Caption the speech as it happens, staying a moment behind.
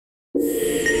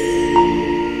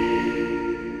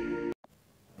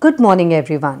Good morning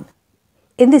everyone.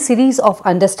 In the series of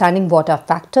understanding what are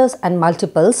factors and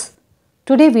multiples,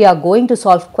 today we are going to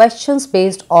solve questions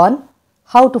based on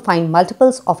how to find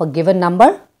multiples of a given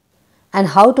number and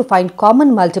how to find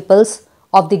common multiples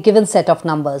of the given set of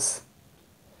numbers.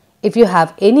 If you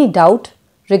have any doubt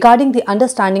regarding the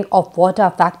understanding of what are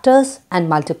factors and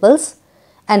multiples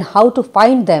and how to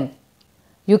find them,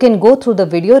 you can go through the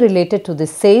video related to the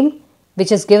same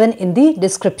which is given in the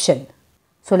description.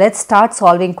 So let's start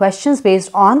solving questions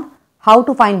based on how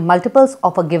to find multiples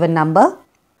of a given number,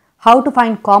 how to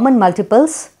find common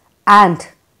multiples and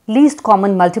least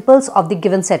common multiples of the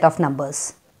given set of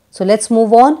numbers. So let's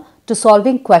move on to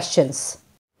solving questions.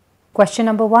 Question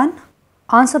number 1.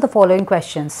 Answer the following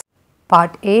questions.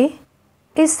 Part A.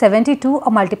 Is 72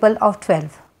 a multiple of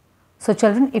 12? So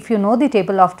children, if you know the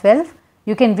table of 12,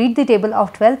 you can read the table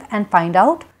of 12 and find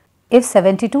out if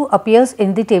 72 appears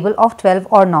in the table of 12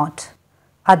 or not.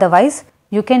 Otherwise,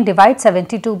 you can divide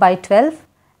 72 by 12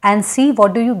 and see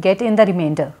what do you get in the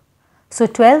remainder. So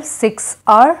 12 6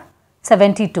 are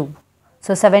 72.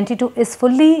 So 72 is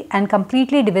fully and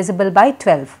completely divisible by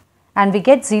 12 and we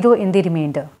get 0 in the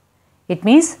remainder. It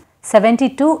means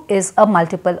 72 is a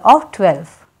multiple of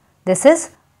 12. This is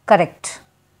correct.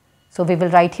 So we will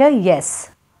write here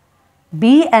yes.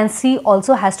 B and C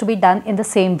also has to be done in the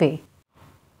same way.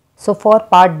 So for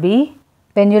part B,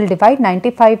 when you will divide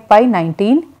 95 by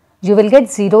 19, you will get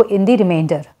 0 in the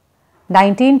remainder.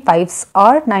 19 5s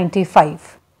are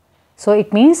 95. So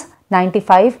it means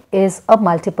 95 is a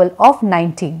multiple of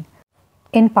 19.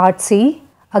 In part C,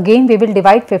 again we will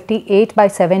divide 58 by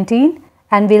 17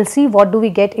 and we will see what do we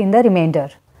get in the remainder.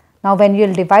 Now when you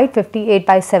will divide 58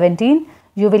 by 17,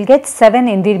 you will get 7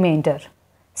 in the remainder.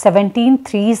 17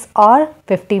 3s are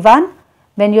 51.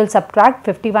 When you will subtract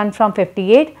 51 from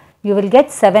 58, you will get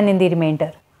 7 in the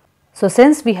remainder. So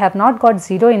since we have not got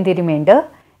 0 in the remainder,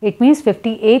 it means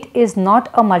 58 is not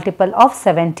a multiple of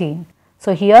 17.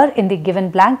 So here in the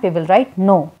given blank we will write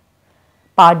no.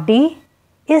 Part D.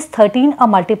 Is 13 a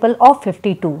multiple of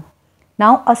 52?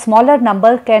 Now a smaller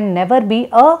number can never be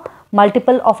a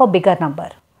multiple of a bigger number.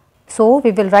 So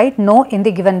we will write no in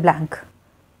the given blank.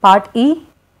 Part E.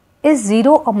 Is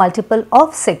 0 a multiple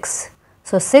of 6?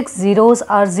 So 6 zeros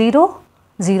are 0.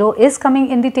 0 is coming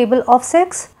in the table of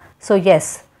 6. So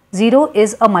yes, 0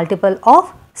 is a multiple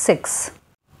of 6.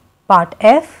 Part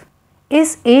F.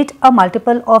 Is 8 a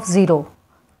multiple of 0?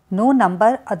 No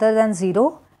number other than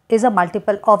 0 is a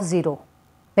multiple of 0.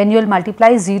 When you will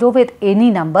multiply 0 with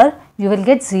any number, you will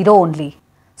get 0 only.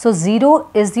 So 0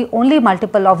 is the only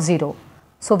multiple of 0.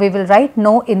 So we will write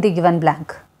no in the given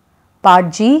blank.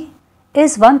 Part G.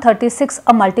 Is 136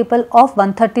 a multiple of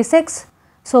 136?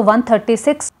 So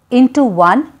 136 into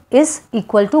 1 is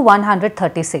equal to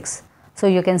 136. So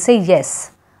you can say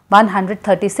yes,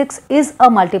 136 is a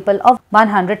multiple of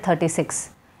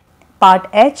 136. Part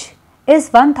H. Is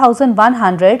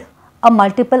 1100 a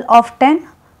multiple of 10?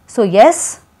 So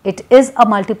yes, it is a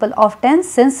multiple of 10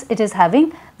 since it is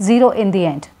having 0 in the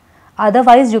end.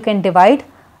 Otherwise you can divide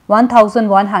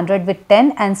 1100 with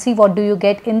 10 and see what do you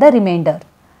get in the remainder.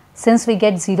 Since we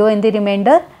get 0 in the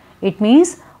remainder, it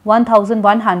means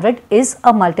 1100 is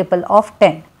a multiple of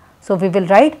 10. So we will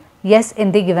write yes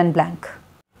in the given blank.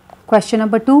 Question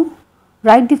number 2.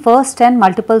 Write the first 10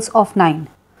 multiples of 9.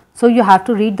 So you have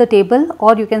to read the table,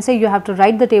 or you can say you have to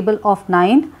write the table of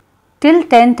 9 till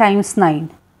 10 times 9.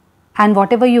 And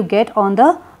whatever you get on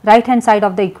the right hand side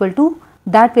of the equal to,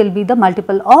 that will be the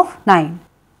multiple of 9.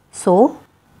 So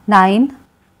 9,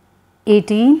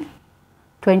 18,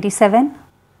 27,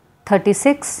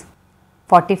 36,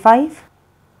 45,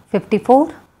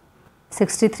 54,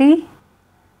 63,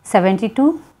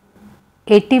 72,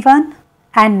 81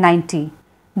 and 90.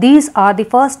 These are the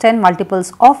first 10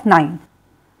 multiples of 9.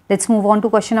 Let's move on to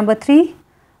question number 3.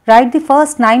 Write the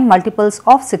first 9 multiples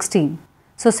of 16.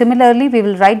 So similarly, we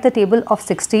will write the table of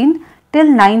 16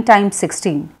 till 9 times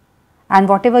 16. And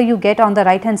whatever you get on the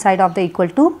right hand side of the equal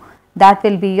to, that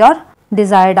will be your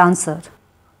desired answer.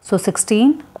 So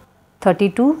 16,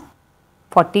 32,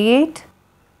 48,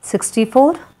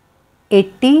 64,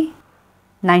 80,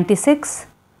 96,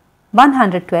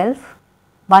 112,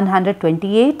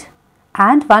 128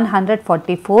 and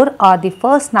 144 are the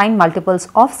first 9 multiples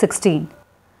of 16.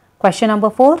 Question number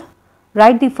 4.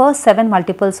 Write the first 7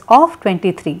 multiples of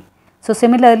 23. So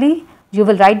similarly, you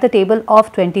will write the table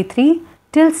of 23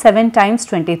 till 7 times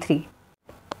 23.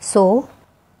 So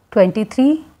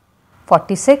 23,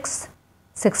 46,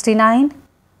 69,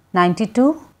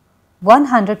 92,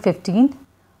 115,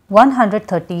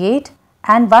 138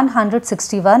 and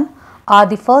 161 are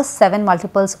the first 7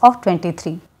 multiples of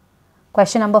 23.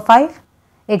 Question number 5.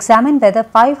 Examine whether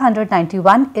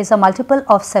 591 is a multiple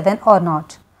of 7 or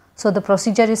not. So the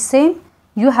procedure is same.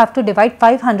 You have to divide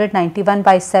 591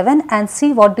 by 7 and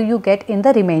see what do you get in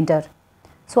the remainder.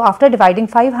 So after dividing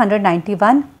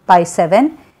 591 by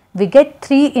 7, we get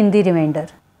 3 in the remainder.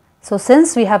 So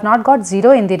since we have not got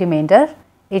 0 in the remainder,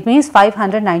 it means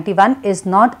 591 is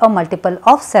not a multiple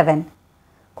of 7.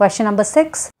 Question number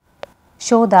 6.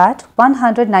 Show that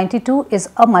 192 is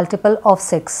a multiple of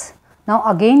 6. Now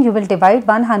again you will divide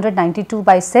 192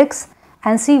 by 6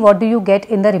 and see what do you get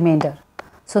in the remainder.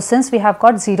 So since we have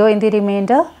got 0 in the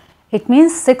remainder, it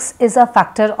means 6 is a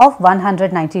factor of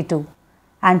 192.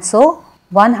 And so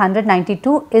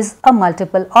 192 is a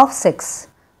multiple of 6.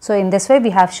 So in this way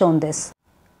we have shown this.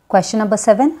 Question number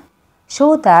 7.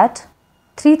 Show that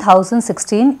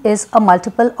 3016 is a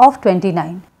multiple of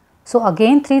 29. So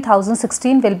again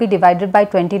 3016 will be divided by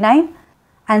 29,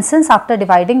 and since after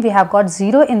dividing we have got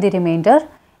 0 in the remainder,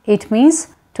 it means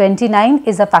 29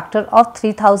 is a factor of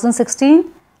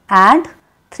 3016 and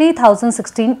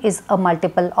 3016 is a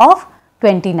multiple of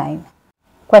 29.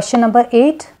 Question number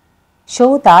 8.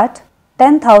 Show that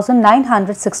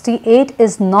 10,968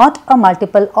 is not a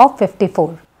multiple of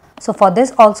 54. So for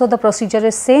this also the procedure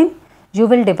is same. You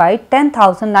will divide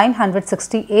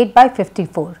 10,968 by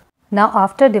 54. Now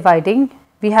after dividing,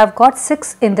 we have got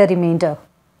 6 in the remainder.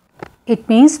 It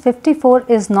means 54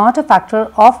 is not a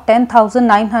factor of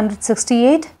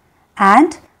 10,968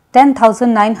 and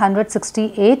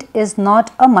 10,968 is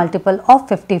not a multiple of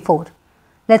 54.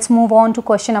 Let's move on to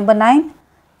question number 9.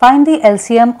 Find the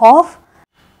LCM of.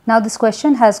 Now this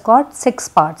question has got 6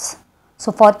 parts.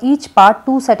 So for each part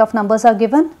 2 set of numbers are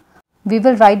given. We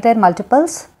will write their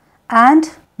multiples and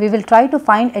we will try to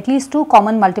find at least 2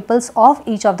 common multiples of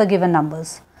each of the given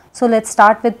numbers. So let's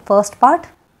start with first part,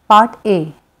 part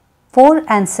A, 4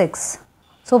 and 6.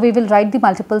 So we will write the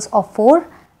multiples of 4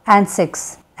 and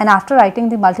 6, and after writing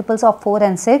the multiples of 4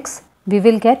 and 6, we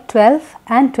will get 12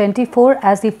 and 24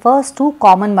 as the first 2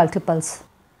 common multiples,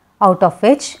 out of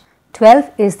which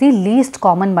 12 is the least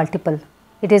common multiple.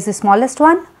 It is the smallest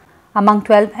one among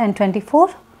 12 and 24.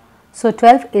 So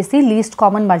 12 is the least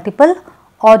common multiple,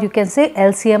 or you can say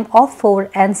LCM of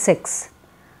 4 and 6.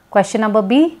 Question number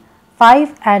B,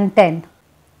 5 and 10.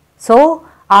 So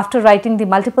after writing the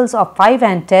multiples of 5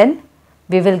 and 10,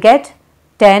 we will get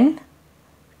 10,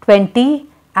 20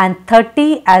 and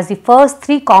 30 as the first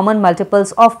 3 common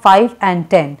multiples of 5 and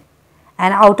 10.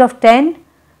 And out of 10,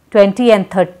 20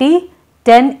 and 30,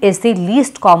 10 is the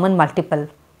least common multiple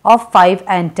of 5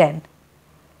 and 10.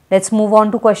 Let's move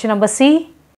on to question number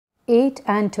C, 8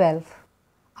 and 12.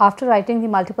 After writing the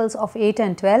multiples of 8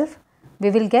 and 12, we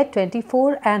will get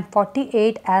 24 and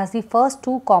 48 as the first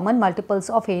 2 common multiples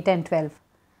of 8 and 12,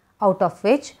 out of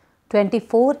which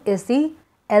 24 is the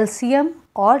LCM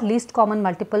or least common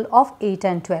multiple of 8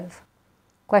 and 12.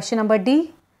 Question number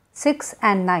D, 6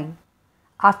 and 9.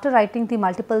 After writing the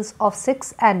multiples of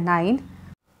 6 and 9,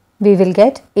 we will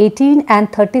get 18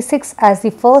 and 36 as the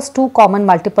first 2 common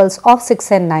multiples of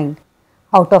 6 and 9,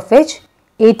 out of which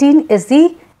 18 is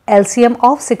the LCM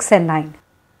of 6 and 9.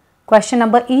 Question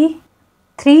number E,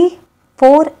 3,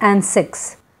 4 and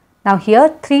 6. Now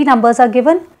here 3 numbers are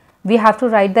given. We have to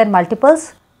write their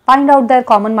multiples, find out their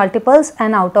common multiples,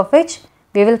 and out of which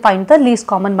we will find the least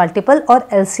common multiple or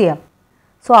LCM.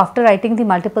 So after writing the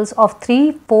multiples of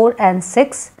 3, 4 and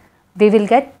 6, we will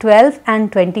get 12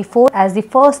 and 24 as the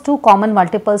first 2 common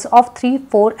multiples of 3,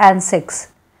 4 and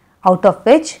 6, out of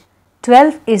which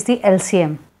 12 is the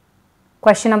LCM.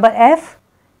 Question number F,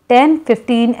 10,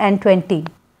 15 and 20.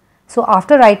 So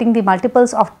after writing the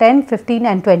multiples of 10, 15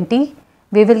 and 20,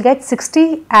 we will get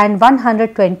 60 and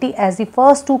 120 as the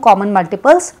first 2 common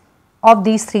multiples of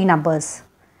these 3 numbers.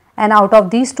 And out of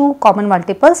these 2 common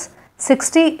multiples,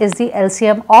 60 is the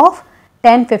LCM of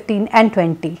 10, 15 and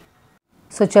 20.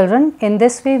 So children, in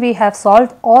this way we have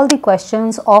solved all the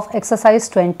questions of exercise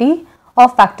 20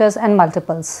 of factors and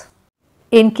multiples.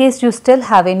 In case you still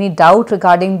have any doubt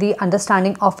regarding the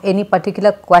understanding of any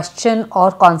particular question or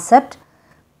concept,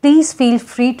 please feel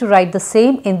free to write the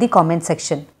same in the comment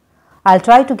section. I'll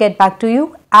try to get back to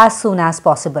you as soon as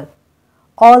possible.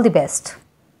 All the best.